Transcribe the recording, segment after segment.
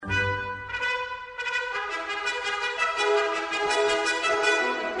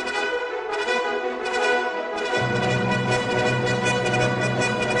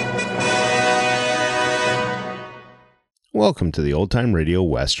Welcome to the Old Time Radio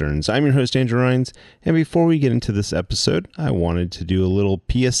Westerns. I'm your host, Andrew Rhines, and before we get into this episode, I wanted to do a little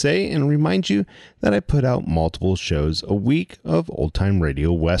PSA and remind you that I put out multiple shows a week of Old Time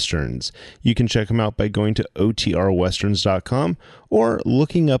Radio Westerns. You can check them out by going to otrwesterns.com or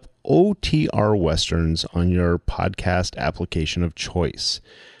looking up OTR Westerns on your podcast application of choice.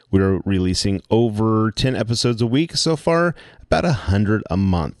 We're releasing over 10 episodes a week so far, about 100 a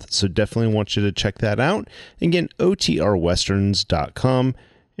month. So definitely want you to check that out. Again, otrwesterns.com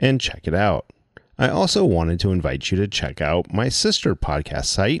and check it out. I also wanted to invite you to check out my sister podcast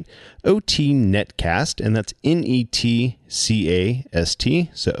site, OT Netcast, and that's Netcast.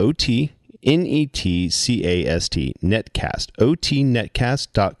 So OT Netcast, Netcast,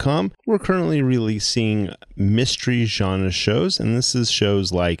 otnetcast.com. We're currently releasing mystery genre shows, and this is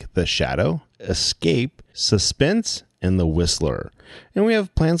shows like The Shadow, Escape, Suspense, and The Whistler. And we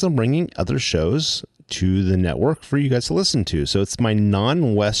have plans on bringing other shows to the network for you guys to listen to. So it's my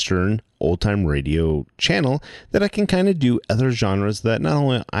non-Western old-time radio channel that I can kind of do other genres that not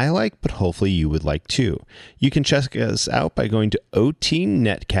only I like, but hopefully you would like too. You can check us out by going to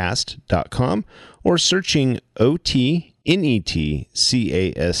otnetcast.com or searching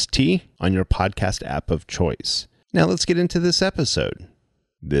OTNETCAST on your podcast app of choice. Now let's get into this episode.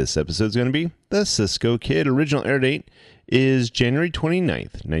 This episode is going to be The Cisco Kid. Original air date is January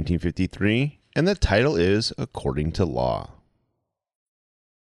 29th, 1953, and the title is According to Law.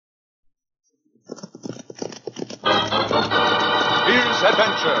 Here's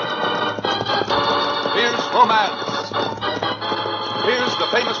adventure. Here's romance. Here's the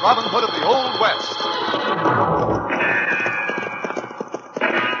famous Robin Hood of the Old West.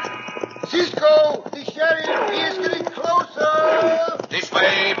 Cisco, the sheriff is getting closer. This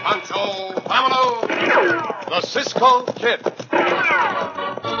way, Pancho. Vámonos. The Cisco Kid.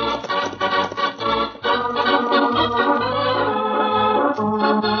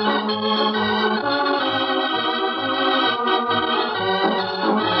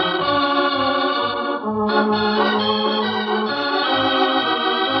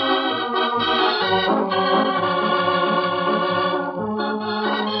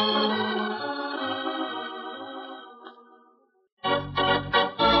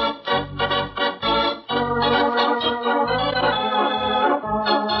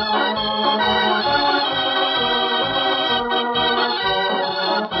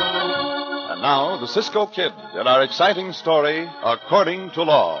 The Cisco Kid in our exciting story, According to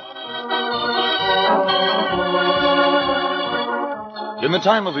Law. In the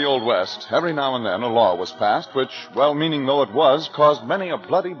time of the Old West, every now and then a law was passed which, well-meaning though it was, caused many a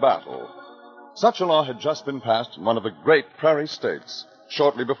bloody battle. Such a law had just been passed in one of the great prairie states.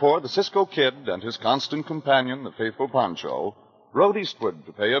 Shortly before, the Cisco Kid and his constant companion, the faithful Pancho, rode eastward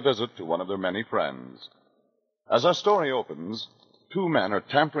to pay a visit to one of their many friends. As our story opens, two men are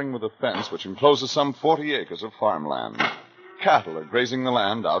tampering with a fence which encloses some 40 acres of farmland. Cattle are grazing the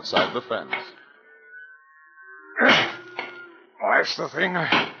land outside the fence. That's the thing.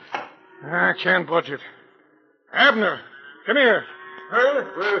 I can't budge it. Abner, come here. Huh?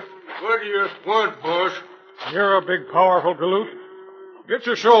 What do you want, boss? You're a big, powerful galoot. Get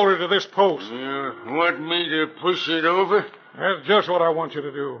your shoulder to this post. You want me to push it over? That's just what I want you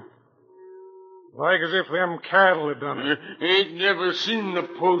to do. Like as if them cattle had done it. Ain't never seen the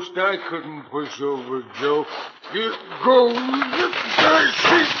post I couldn't push over, Joe. You go.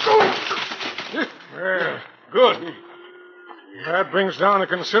 Well, good. That brings down a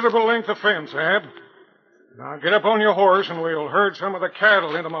considerable length of fence, Ab. Now get up on your horse and we'll herd some of the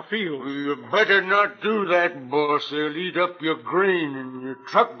cattle into my field. You better not do that, boss. They'll eat up your grain and your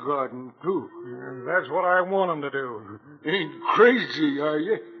truck garden, too. And that's what I want them to do. Ain't crazy, are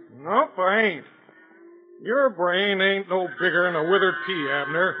you? Nope, I ain't. Your brain ain't no bigger than a withered pea,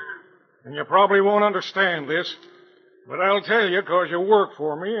 Abner. And you probably won't understand this. But I'll tell you 'cause you work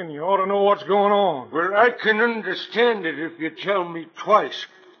for me and you ought to know what's going on. Well, I can understand it if you tell me twice.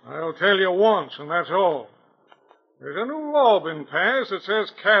 I'll tell you once, and that's all. There's a new law been passed that says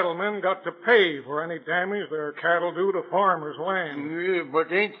cattlemen got to pay for any damage their cattle do to farmers' land. Yeah,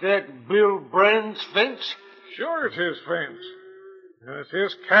 but ain't that Bill Brand's fence? Sure it's his fence. And it's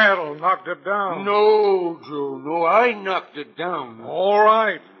his cattle knocked it down. No, Joe, no, I knocked it down. All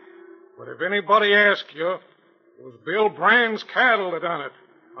right. But if anybody asks you, it was Bill Brand's cattle that done it.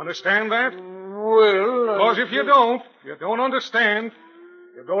 Understand that? Well, Because if you don't understand,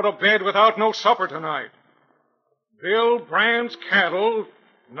 you go to bed without no supper tonight. Bill Brand's cattle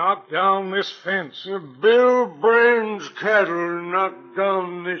knocked down this fence. Bill Brand's cattle knocked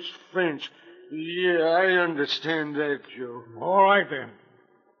down this fence. Yeah, I understand that, Joe. All right, then.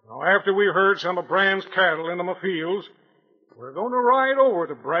 Now, after we herd some of Brand's cattle into my fields, We're going to ride over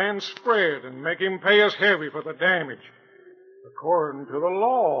to Brand's spread and make him pay us heavy for the damage. According to the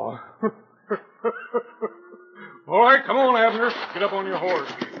law. All right, come on, Abner. Get up on your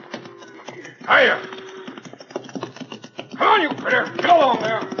horse. Hiya! Come on, you critter. Get along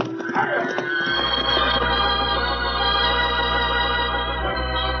there. Hiya!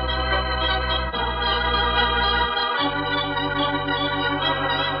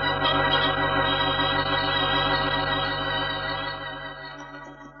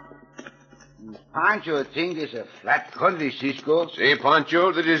 Pancho think it's a flat country, Cisco. See,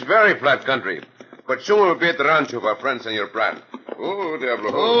 Pancho, that is very flat country. But soon we'll be at the rancho of our friend, Senor Brand. Oh,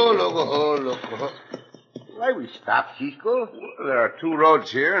 Diablo. Oh, look. Why we stop, Cisco? Well, there are two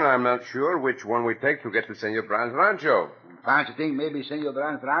roads here, and I'm not sure which one we take to get to Senor Brand's rancho. Pancho think maybe Senor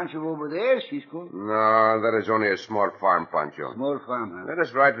Brand's rancho over there, Cisco. No, that is only a small farm, Pancho. Small farm, huh? Let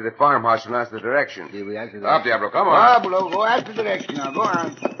us ride to the farmhouse and ask the direction. See, we ask the Up, Diablo, come on. Diablo, go ask the direction now. Go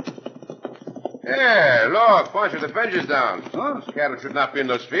on. Hey, look, Pancho, the bench is down. Huh? Cattle should not be in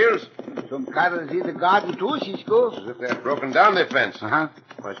those fields. Some cattle is in the garden too, Cisco. As if they had broken down the fence. Uh-huh.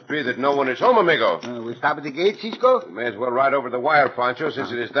 Must be that no one is home, amigo. We stop at the gate, Cisco? We may as well ride over the wire, Pancho,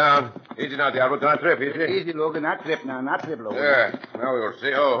 since it is down. Easy now, Diablo. Do not trip, easy. Easy, Logan. Not trip now. Not trip, Logan. Yeah, now we will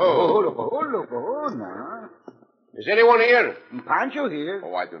see. Oh, now. Is anyone here? Pancho here.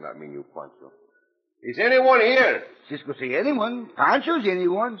 Oh, I do not mean you, Pancho. Is anyone here? Cisco say anyone. Pancho's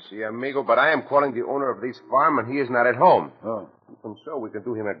anyone. See, amigo, but I am calling the owner of this farm, and he is not at home. Oh. And so we can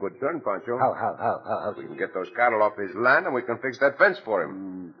do him a good turn, Pancho. How? We can get those cattle off his land, and we can fix that fence for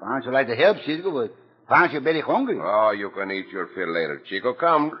him. Pancho like to help, Cisco, but Pancho very hungry. Oh, you can eat your fill later, Chico.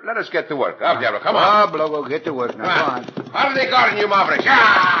 Come, let us get to work. Up, Diablo, come on. Ah, Blogo, get to work now. Go on. Out of the garden, you mavericks.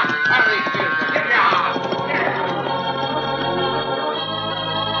 Out of these fields. Get out.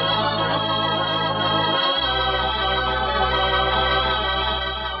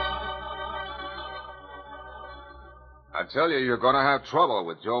 I tell you, you're going to have trouble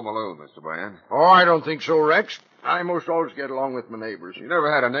with Joe Malone, Mr. Brand. Oh, I don't think so, Rex. I most always get along with my neighbors. You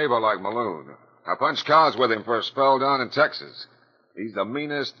never had a neighbor like Malone. I punched cows with him for a spell down in Texas. He's the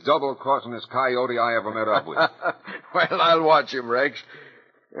meanest, double-crossingest coyote I ever met up with. Well, I'll watch him, Rex.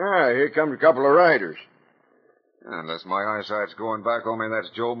 Ah, here comes a couple of riders. Unless my eyesight's going back on me,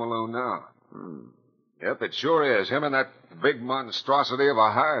 that's Joe Malone now. Yep, it sure is. Him and that big monstrosity of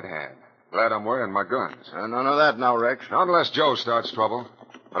a hired hand. Glad I'm wearing my guns. None of that now, Rex. Not unless Joe starts trouble.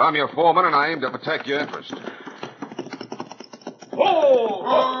 But I'm your foreman, and I aim to protect your interest.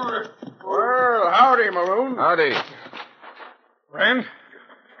 Well, howdy, Malone. Howdy. Brand,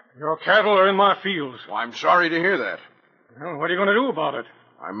 your cattle are in my fields. Well, I'm sorry to hear that. Well, what are you going to do about it?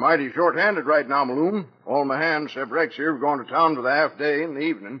 I'm mighty short-handed right now, Malone. All my hands, except Rex here, have gone to town for the half day in the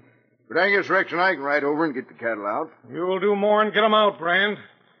evening. But I guess Rex and I can ride over and get the cattle out. You'll do more than get them out, Brand.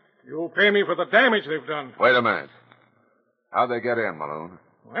 You'll pay me for the damage they've done. Wait a minute. How'd they get in, Malone?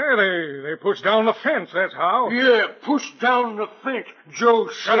 Well, they pushed down the fence, that's how. Yeah, push down the fence. Joe,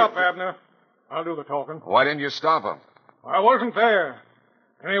 Shut up, Abner. I'll do the talking. Why didn't you stop them? I wasn't there.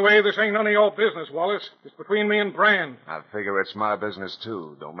 Anyway, this ain't none of your business, Wallace. It's between me and Brand. I figure it's my business,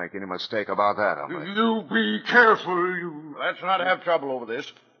 too. Don't make any mistake about that, hombre. You be careful, you. Let's not have trouble over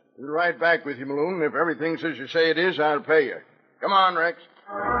this. We'll ride back with you, Malone. If everything's as you say it is, I'll pay you. Come on, Rex.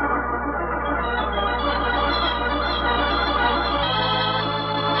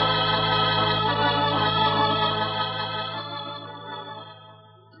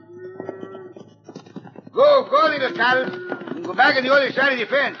 Go, little cattle. Go back on the other side of the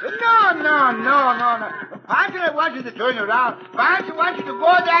fence. No. Pancho wants you to turn around. Pancho wants you to go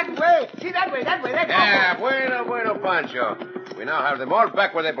that way. See, that way. Yeah, bueno, Pancho. We now have them all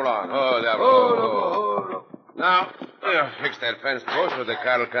back where they belong. Oh, that Oh, Now, fix that fence post so the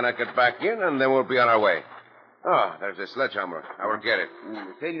cattle cannot get back in, and then we'll be on our way. Oh, there's the sledgehammer. I will get it.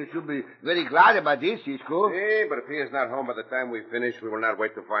 Then you should be very glad about this, Cisco. See, but if he is not home by the time we finish, we will not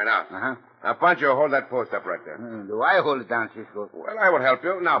wait to find out. Uh-huh. Now, Pancho, hold that post up right there. Do I hold it down, Cisco? Well, I will help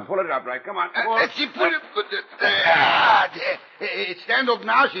you. Now, pull it up right. Come on. Let's see, put it... It stand up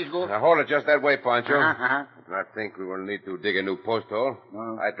now, Cisco. Now, hold it just that way, Pancho. Uh-huh. I do not think we will need to dig a new post hole.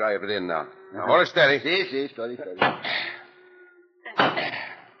 No. I drive it in now. Now, hold it steady. See, steady.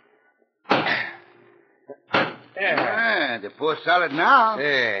 The post solid now.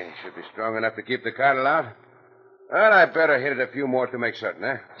 Hey, should be strong enough to keep the cattle out. Well, I better hit it a few more to make certain,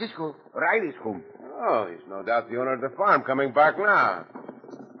 eh? Cisco, Riley's home. Oh, he's no doubt the owner of the farm coming back now.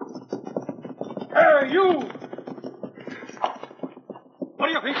 Hey, you! What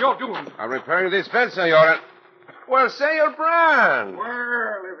do you think you're doing? I'm repairing this fence, senor. Well, Senor Brand.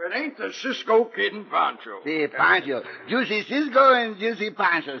 Well, if it ain't the Cisco Kid and Pancho. Si, Pancho. Juicy Cisco and Juicy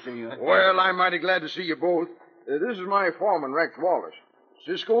Pancho, senor. Well, I'm mighty glad to see you both. This is my foreman, Rex Wallace.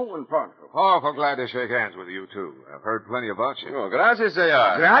 Cisco and Pancho. Awful glad to shake hands with you, too. I've heard plenty about you. Oh, gracias,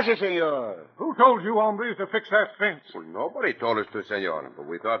 senor. Gracias, senor. Who told you hombres to fix that fence? Well, nobody told us to, senor, but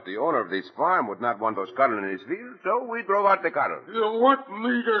we thought the owner of this farm would not want those cattle in his field, so we drove out the cattle. You want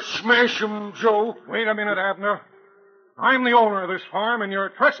me to smash 'em, Joe? Wait a minute, Abner. I'm the owner of this farm, and you're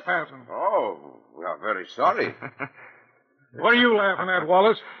trespassing. Oh, we are very sorry. What are you laughing at,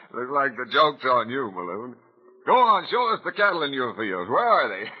 Wallace? Looks like the joke's on you, Maloon. Go on, show us the cattle in your fields. Where are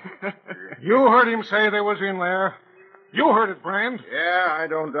they? You heard him say they was in there. You heard it, Brand. Yeah, I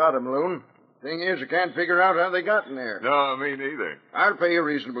don't doubt him, Loon. Thing is, I can't figure out how they got in there. No, me neither. I'll pay you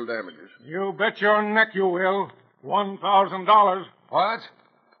reasonable damages. You bet your neck you will. $1,000. What?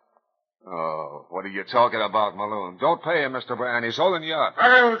 Oh, what are you talking about, Maloon? Don't pay him, Mr. Brand. He's holding you up.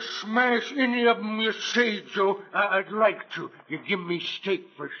 I'll smash any of 'em you say, Joe. I'd like to. You give me steak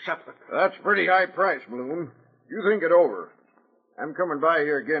for supper. That's a pretty high price, Maloon. You think it over. I'm coming by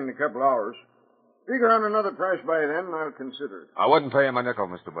here again in a couple hours. Figure on another price by then, and I'll consider it. I wouldn't pay him a nickel,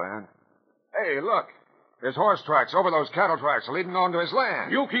 Mr. Brand. Hey, look. There's horse tracks over those cattle tracks leading onto his land.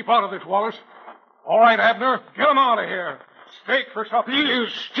 You keep out of this, Wallace. All right, Abner. Get 'em out of here. Steak for supper.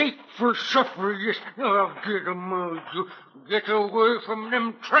 Here's steak for supper, yes. I'll get 'em out, Joe. Get away from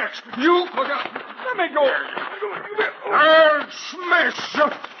them tracks. You look out. Let me go. I'll smash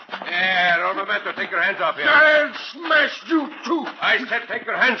you. Yeah, Romamento, take your hands off him. I'll smash you, too. I said take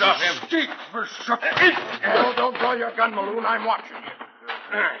your hands off him. Steak for supper. Oh, don't draw your gun, Maloon. I'm watching you.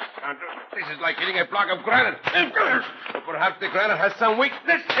 This is like hitting a block of granite. Or perhaps the granite has some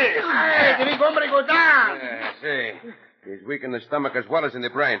weakness. Hey, the big hombre go down. See. He's weak in the stomach as well as in the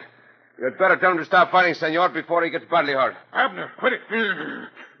brain. You'd better tell him to stop fighting, senor, before he gets badly hurt. Abner, quit it.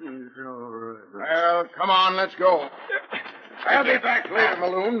 Well, come on, let's go. I'll be back later,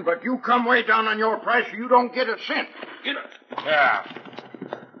 Maloon, but you come way down on your price or you don't get a cent. Yeah.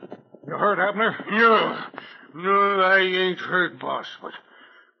 You heard, Abner? No, I ain't hurt, boss, but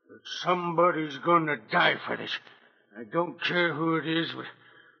somebody's gonna die for this. I don't care who it is, but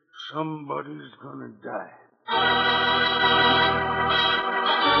somebody's gonna die.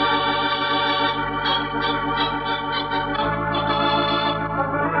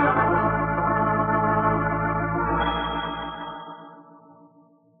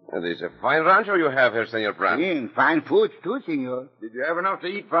 This is a fine rancho you have here, Senor Brand. Fine food, too, senor. Did you have enough to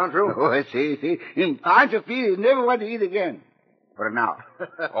eat, Pancho? Oh, see. In Pancho feels never want to eat again. For now.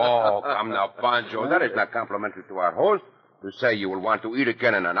 Oh, come now, Pancho. That is not complimentary to our host. To say you will want to eat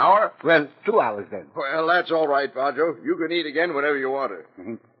again in an hour? Well, 2 hours then. Well, that's all right, Pancho. You can eat again whenever you want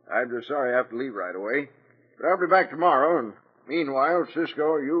to. I'm just sorry I have to leave right away. But I'll be back tomorrow, and meanwhile,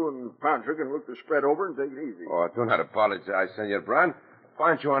 Cisco, you and Pancho can look the spread over and take it easy. Oh, do not apologize, Senor Brand.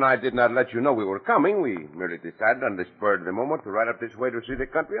 Pancho and I did not let you know we were coming. We merely decided on the spur of the moment to ride up this way to see the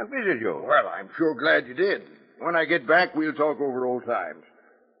country and visit you. Well, I'm sure glad you did. When I get back, we'll talk over old times.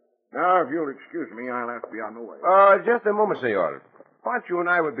 Now, if you'll excuse me, I'll have to be on the way. Just a moment, senor. Pancho and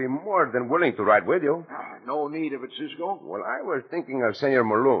I would be more than willing to ride with you. No need of it, Cisco. Well, I was thinking of Senor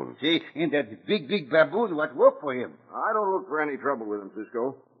Maloon. See, and that big baboon what work for him. I don't look for any trouble with him,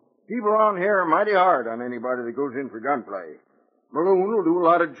 Cisco. People around here are mighty hard on anybody that goes in for gunplay. Maloon will do a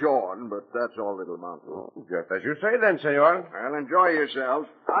lot of jawing, but that's all it'll amount to. Oh, just as you say then, senor. Well, enjoy yourselves.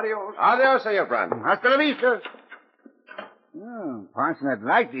 Adios. Adios, Senor Brand. Hasta la vista. Pancho not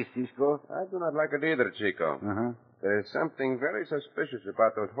like this, Cisco. I do not like it either, Chico. Uh-huh. There is something very suspicious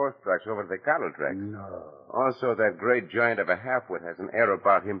about those horse tracks over the cattle tracks. No. Also, that great giant of a half-wit has an air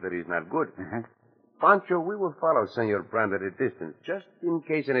about him that is not good. Uh-huh. Pancho, we will follow Senor Brand at a distance, just in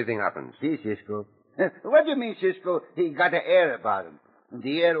case anything happens. See, Cisco. What do you mean, Cisco? He got an air about him. And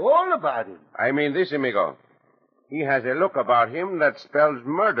the air all about him. I mean this, amigo. He has a look about him that spells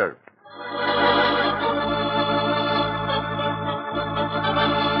murder.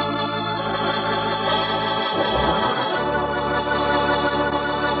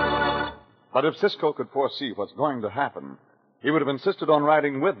 But if Cisco could foresee what's going to happen, he would have insisted on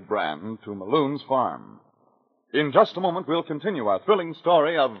riding with Brand to Maloon's farm. In just a moment, we'll continue our thrilling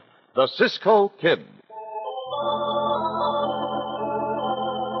story of the Cisco Kid.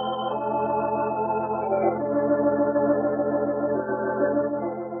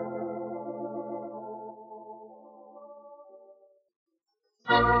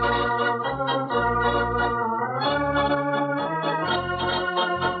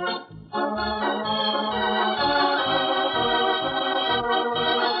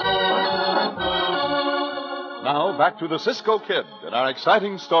 Now, back to the Cisco Kid and our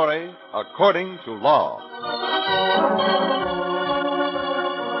exciting story, According to Law.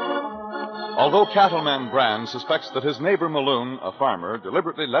 Although cattleman Brand suspects that his neighbor Maloon, a farmer,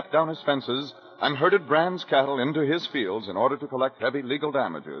 deliberately let down his fences and herded Brand's cattle into his fields in order to collect heavy legal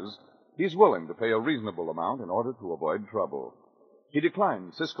damages, he's willing to pay a reasonable amount in order to avoid trouble. He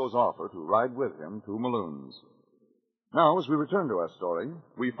declined Cisco's offer to ride with him to Maloon's. Now, as we return to our story,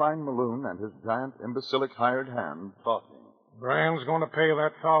 we find Maloon and his giant imbecilic hired hand talking. Brand's going to pay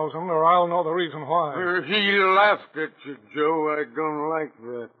that 1,000, or I'll know the reason why. He laughed at you, Joe. I don't like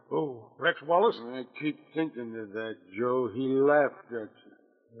that. Who, Rex Wallace? I keep thinking of that, Joe. He laughed at you.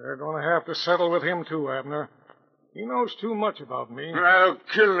 You're going to have to settle with him, too, Abner. He knows too much about me. I'll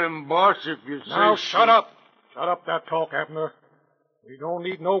kill him, boss, if you say Now, so. shut up. Shut up that talk, Abner. We don't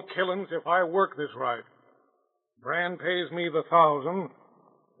need no killings if I work this right. Brand pays me the 1,000,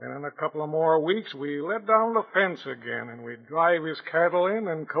 and in a couple of more weeks we let down the fence again, and we drive his cattle in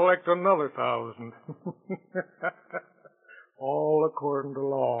and collect another 1,000. All according to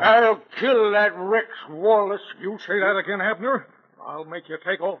law. I'll kill that Rex Wallace. You say that again, Abner? I'll make you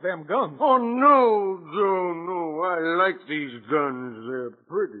take off them guns. Oh, no, Joe, no. I like these guns. They're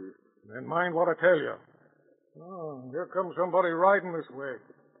pretty. Then mind what I tell you. Oh, here comes somebody riding this way.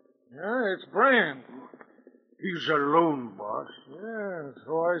 Yeah, it's Brand. He's alone, boss. Yeah,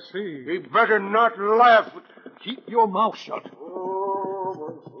 so I see. He better not laugh. Keep your mouth shut.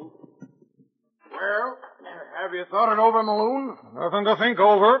 Oh, well, have you thought it over, Maloon? Nothing to think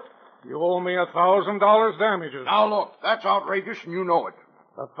over. You owe me $1,000 damages. Now, look, that's outrageous, and you know it.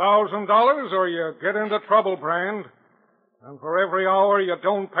 $1,000 or you get into trouble, Brand. And for every hour you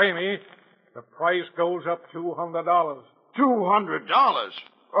don't pay me, the price goes up $200. $200?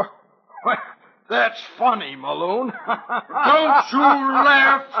 Oh, that's funny, Maloon. Don't you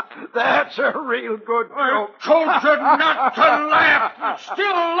laugh. That's a real good joke. I told you not to laugh.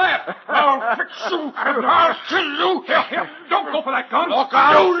 Still laugh. I'll fix you. I'll kill you. Here, don't go for that gun. Look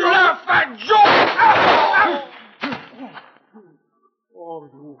out. You laugh at Joe. Oh,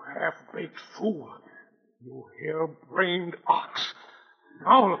 you half-baked fool. You hair-brained ox.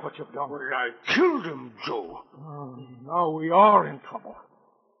 Now look what you've done. Well, I killed him, Joe. Oh, now we are in trouble.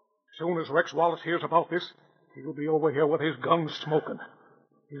 As soon as Rex Wallace hears about this, he'll be over here with his gun smoking.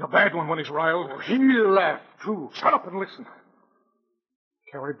 He's a bad one when he's riled. He'll laugh, too. Shut up and listen.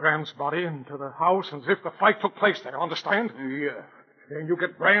 Carry Brand's body into the house as if the fight took place there, understand? Yeah. Then you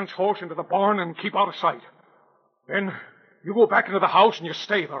get Brand's horse into the barn and keep out of sight. Then you go back into the house and you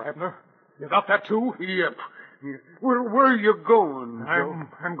stay there, Abner. You got that, too? Yep. Where are you going, Joe?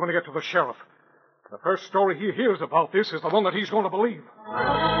 I'm going to get to the sheriff. The first story he hears about this is the one that he's going to believe.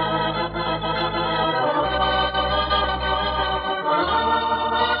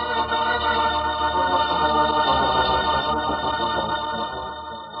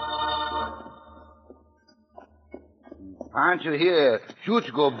 Pancho here. Shoots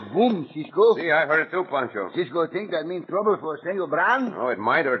go boom, Cisco. See, I heard it too, Pancho. Cisco think that means trouble for Senor Brand? Oh, it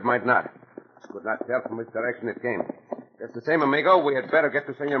might or it might not. Could not tell from which direction it came. Just the same, amigo, we had better get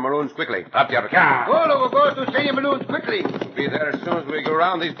to Senor Maroon's quickly. Up, Go to Senor Maloon's quickly. Be there as soon as we go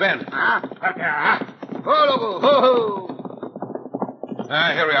around these bends. Ho, ho.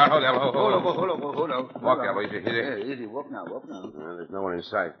 Here we are. Hold on. Hold on. Walk, Diablo. Easy. Yeah, easy. Walk now. There's no one in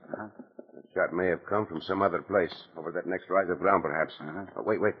sight. The shot may have come from some other place. Over that next rise of ground, perhaps. Oh,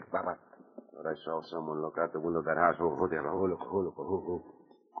 wait. Thought I saw someone look out the window of that house. Oh, Diablo. Look.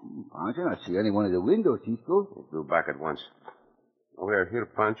 Pancho, I see any one of the windows, Cisco. He flew back at once. We're here,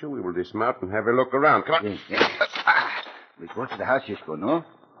 Pancho. We will dismount and have a look around. Come on. We go to the house, Cisco, no?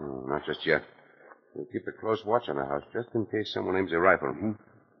 No, not just yet. We'll keep a close watch on the house, just in case someone aims a rifle.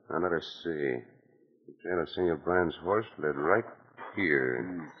 Now, let us see. The trail of Senor Brand's horse led right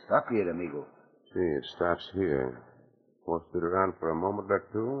here. Stop here, amigo. See, it stops here. Horse stood around for a moment or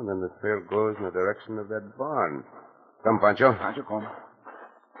two, and then the trail goes in the direction of that barn. Come, Pancho. Pancho, come.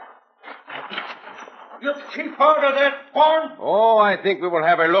 You keep out of that barn. Oh, I think we will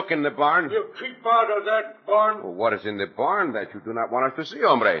have a look in the barn. You keep out of that barn. Well, what is in the barn that you do not want us to see,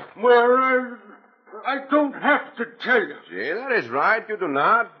 hombre? Well, I don't have to tell you. See, that is right. You do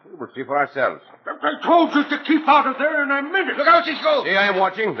not. We will see for ourselves. I told you to keep out of there in a minute. Look out, Cisco. See, I am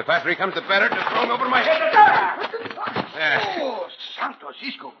watching. The faster he comes, the better. Just throw him over my head. Oh, Santo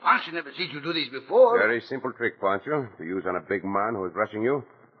Cisco. Pancho never seen you do this before. Very simple trick, Pancho, to use on a big man who is rushing you.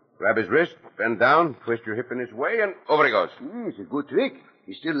 Grab his wrist, bend down, twist your hip in his way, and over he goes. It's a good trick.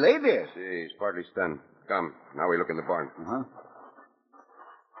 He still lay there. See, he's partly stunned. Come, now we look in the barn. Uh-huh.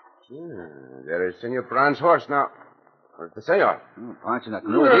 Yeah, there is Senor Brand's horse now. Where's the senor? Pancho not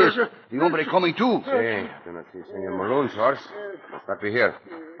know this. The hombre coming too. Hey, do not see Senor Malone's horse. Must not be here.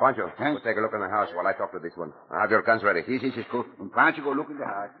 Pancho, go take a look in the house while I talk to this one. Have your guns ready. Si, Cisco. And Pancho go look in the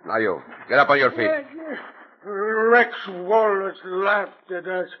house. Now you, get up on your feet. Rex Wallace laughed at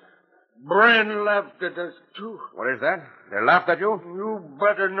us. Bren laughed at us, too. What is that? They laughed at you? You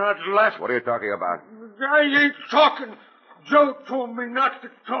better not laugh. What are you talking about? I ain't talking. Joe told me not to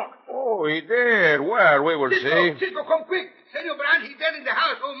talk. Oh, he did. Well, we will see. Cisco, come quick. Senor Brand, he's dead in the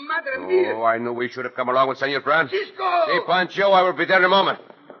house. Oh, madre mia. Oh, I knew we should have come along with Senor Brand. Cisco! See, Pancho, I will be there in a moment.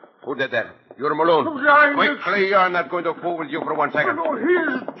 Who did that? You're Malone. Quickly, I'm not going to fool with you for 1 second. Oh,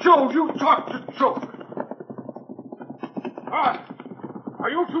 here's Joe. You talk to Joe. Are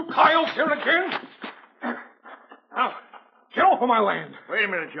you two coyotes here again? Now, get off of my land. Wait a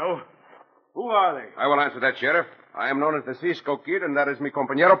minute, Joe. Who are they? I will answer that, Sheriff. I am known as the Cisco Kid, and that is mi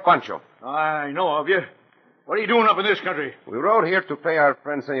compañero Pancho. I know of you. What are you doing up in this country? We rode here to pay our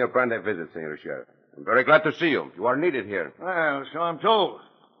friend Senor Brand a visit, Senor Sheriff. I'm very glad to see you. You are needed here. Well, so I'm told.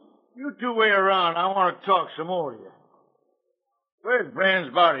 You two wait around. I want to talk some more to you. Where's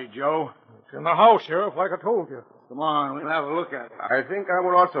Brand's body, Joe? It's in the house, Sheriff, like I told you. Come on, we'll have a look at it. I think I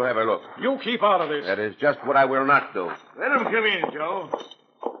will also have a look. You keep out of this. That is just what I will not do. Let him come in, Joe.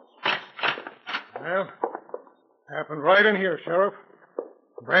 Well, happened right in here, Sheriff.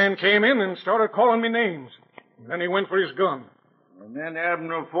 Brand came in and started calling me names. And then he went for his gun. And then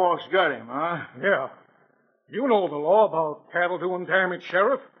Abner Force got him, huh? Yeah. You know the law about cattle doing damage,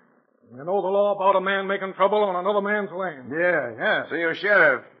 Sheriff. You know the law about a man making trouble on another man's land. Yeah. Senor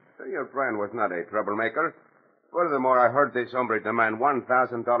Sheriff, Senor Brand was not a troublemaker. Furthermore, I heard this hombre demand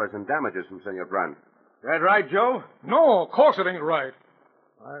 $1,000 in damages from Senor Brand. That right, Joe? No, of course it ain't right.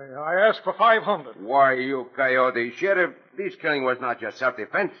 I asked for $500. Why, you coyote. Sheriff, this killing was not just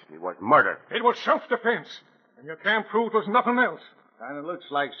self-defense. It was murder. It was self-defense. And you can't prove it was nothing else. Kind of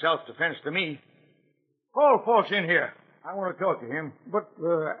looks like self-defense to me. Call Force in here. I want to talk to him. But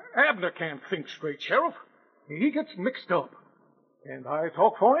Abner can't think straight, Sheriff. He gets mixed up. And I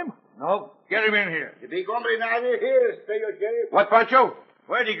talk for him? No, get him in here. The big hombre now here, Senor Sheriff. What, Pancho?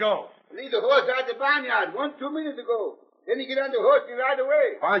 Where'd he go? Leave the horse out the barnyard 2 minutes ago. Then he get on the horse and ride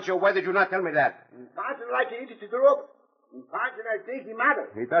away. Pancho, why did you not tell me that? Pancho like to eat it to the rope. And Pancho, I think he matters.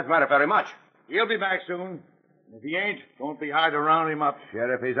 It does matter very much. He'll be back soon. If he ain't, don't be hard to round him up.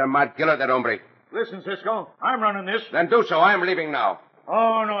 Sheriff, he's a mad killer, that hombre. Listen, Cisco, I'm running this. Then do so. I'm leaving now.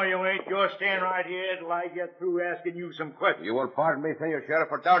 Oh, no, you ain't. You're staying right here till I get through asking you some questions. You will pardon me, Senor Sheriff,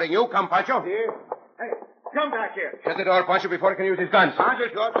 for doubting you. Come, Pancho. Here. Hey, come back here. Shut the door, Pancho, before he can use his guns. Pancho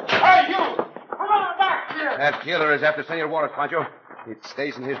shot. Hey, you! Come on back here. That killer is after Senor Wallace, Pancho. It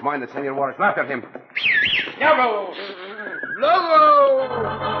stays in his mind that Senor Wallace laughed at him. Logo!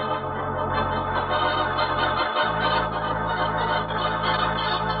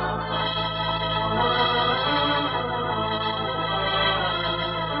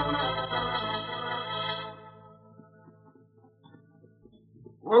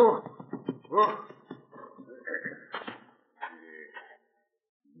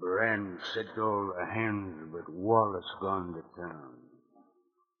 Brand said all the hands but Wallace gone to town.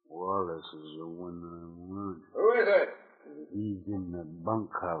 Wallace is the one I want. Who is it? He's in the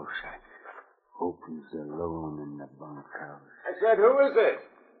bunkhouse. I hope he's alone in the bunkhouse. I said, who is it?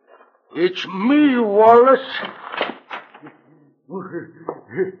 It's me, Wallace.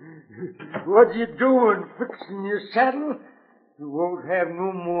 What you doing? Fixing your saddle? You won't have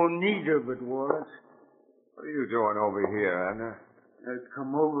no more need of it, Wallace. What are you doing over here, Abner? I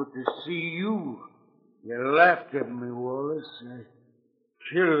come over to see you. You laughed at me, Wallace. I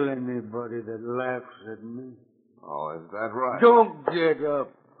kill anybody that laughs at me. Oh, is that right? Don't get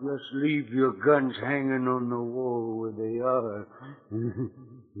up. Just leave your guns hanging on the wall where they are.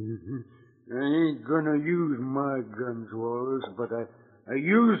 I ain't gonna use my guns, Wallace, but I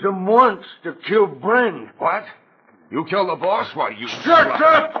used them once to kill Brent. What? You killed the boss? Why, you... Shut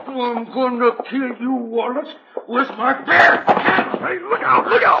up! I'm gonna kill you, Wallace. Where's my bear? Hey, look out!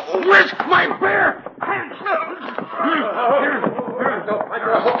 Where's my bear? I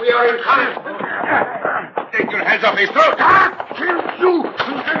hope we are in time. Take your hands off his throat. I'll kill you,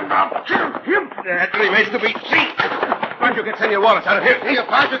 and I'll kill him. That remains to be seen. Why don't you get Senor Wallace out of here? Hey,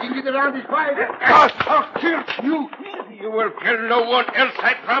 Pancho can get around this fire. I'll kill you. You will kill no one else,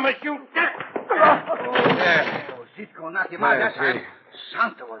 I promise you. There. Cisco knocked him out that time.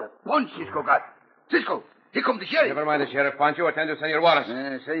 Santa, what a punch Cisco got. Cisco, here comes the sheriff. Never mind the sheriff, Pancho. Attend to Senor Wallace.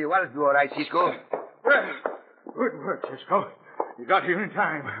 Senor Wallace do all right, Cisco. Well, good work, Cisco. You got here in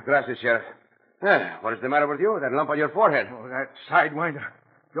time. Gracias, Sheriff. What is the matter with you? That lump on your forehead. Oh, that sidewinder.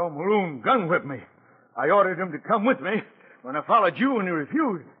 Joe Malone gun whipped me. I ordered him to come with me when I followed you and he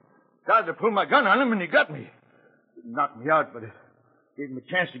refused. Started to pull my gun on him and he got me. Didn't knock me out, but it gave him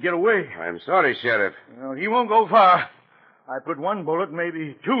a chance to get away. I'm sorry, Sheriff. Well, he won't go far. I put one bullet,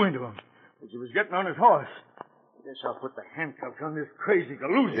 maybe two into him, as he was getting on his horse. Guess I'll put the handcuffs on this crazy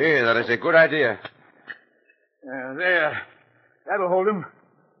Galoozy. Yeah, that is a good idea. There. That'll hold him.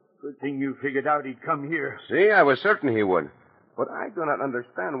 Good thing you figured out he'd come here. See, I was certain he would. But I do not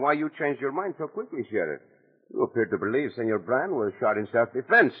understand why you changed your mind so quickly, Sheriff. You appear to believe Senor Brand was shot in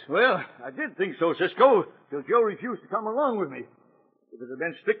self-defense. Well, I did think so, Cisco, till Joe refused to come along with me. If it had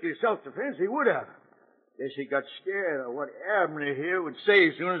been strictly self-defense, he would have. Guess he got scared of what Abner here would say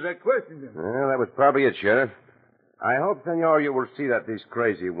as soon as I questioned him. Well, that was probably it, Sheriff. I hope, Senor, you will see that this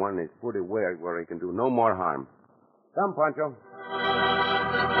crazy one is put away where he can do no more harm. Come, Pancho.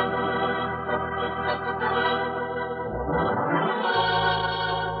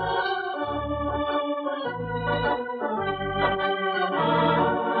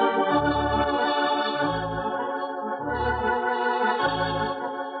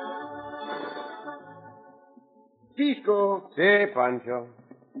 Cisco, Si, Pancho.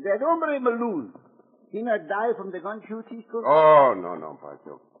 that hombre Maloon, he not die from the gun shoot, Cisco? Oh, no,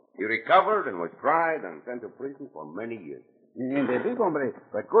 Pancho. He recovered and was tried and sent to prison for many years. And the big hombre,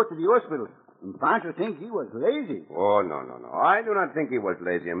 but go to the hospital. And Pancho think he was lazy. Oh, no. I do not think he was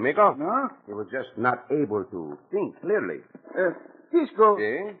lazy, amigo. No? He was just not able to think clearly. Cisco,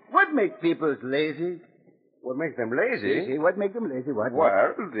 Si? what make people lazy? What makes them lazy? Si, what make them lazy? What?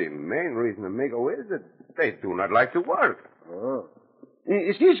 Well, the main reason, amigo, is that they do not like to work. Oh.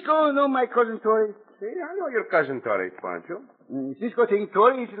 Cisco know my cousin Tori? See, I know your cousin Tori, Pancho. Cisco think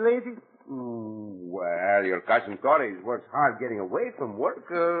Tori is lazy? Well, your cousin Tori works hard getting away from work.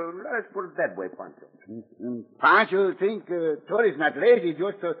 Let us put it that way, Pancho. Pancho think Tori's not lazy,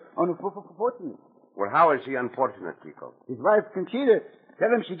 just unfortunate. Well, how is he unfortunate, Chico? His wife Conchita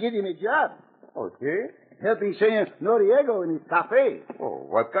tell him she give him a job. Oh, see? Helping Senor Noriego in his cafe. Oh,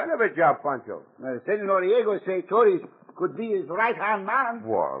 what kind of a job, Pancho? Senor Noriego say Tori could be his right-hand man.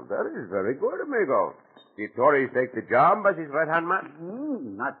 Well, that is very good, amigo. Did Tori take the job as his right-hand man?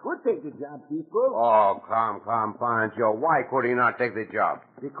 Not could take the job, Cisco. Oh, come, Pancho. Why could he not take the job?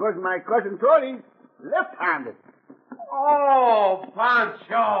 Because my cousin Tori left-handed. Oh,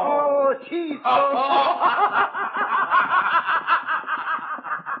 Pancho. Oh, Cisco.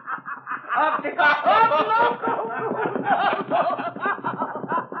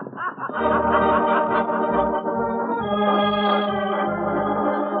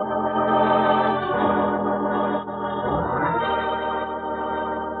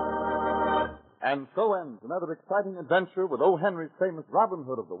 And so ends another exciting adventure with O. Henry's famous Robin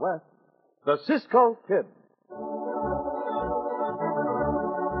Hood of the West, the Cisco Kid.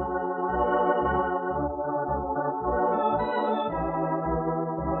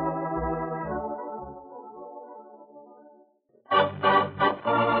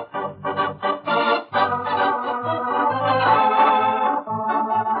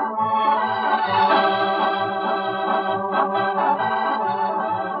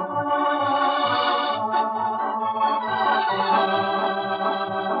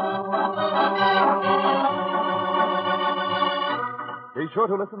 Be sure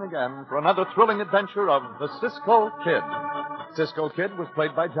to listen again for another thrilling adventure of the Cisco Kid. Cisco Kid was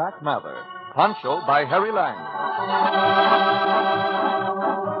played by Jack Mather. Pancho by Harry Lang.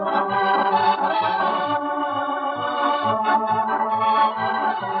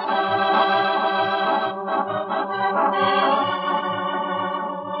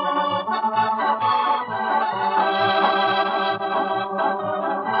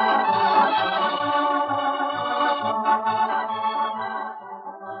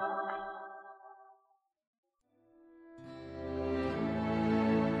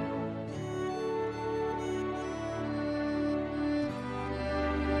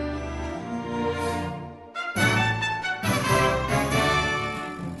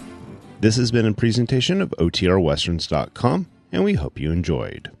 This has been a presentation of OTRWesterns.com, and we hope you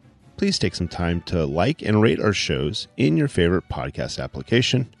enjoyed. Please take some time to like and rate our shows in your favorite podcast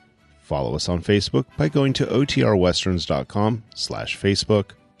application. Follow us on Facebook by going to OTRWesterns.com/Facebook.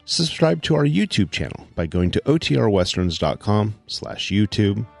 Subscribe to our YouTube channel by going to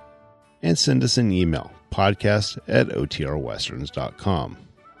OTRWesterns.com/YouTube. And send us an email, podcast@OTRWesterns.com.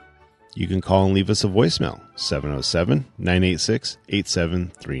 You can call and leave us a voicemail,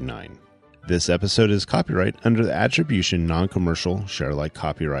 707-986-8739. This episode is copyright under the Attribution Non-Commercial Share-alike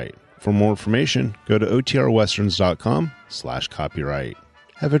copyright. For more information, go to OTRWesterns.com/copyright.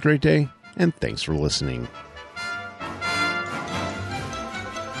 Have a great day, and thanks for listening.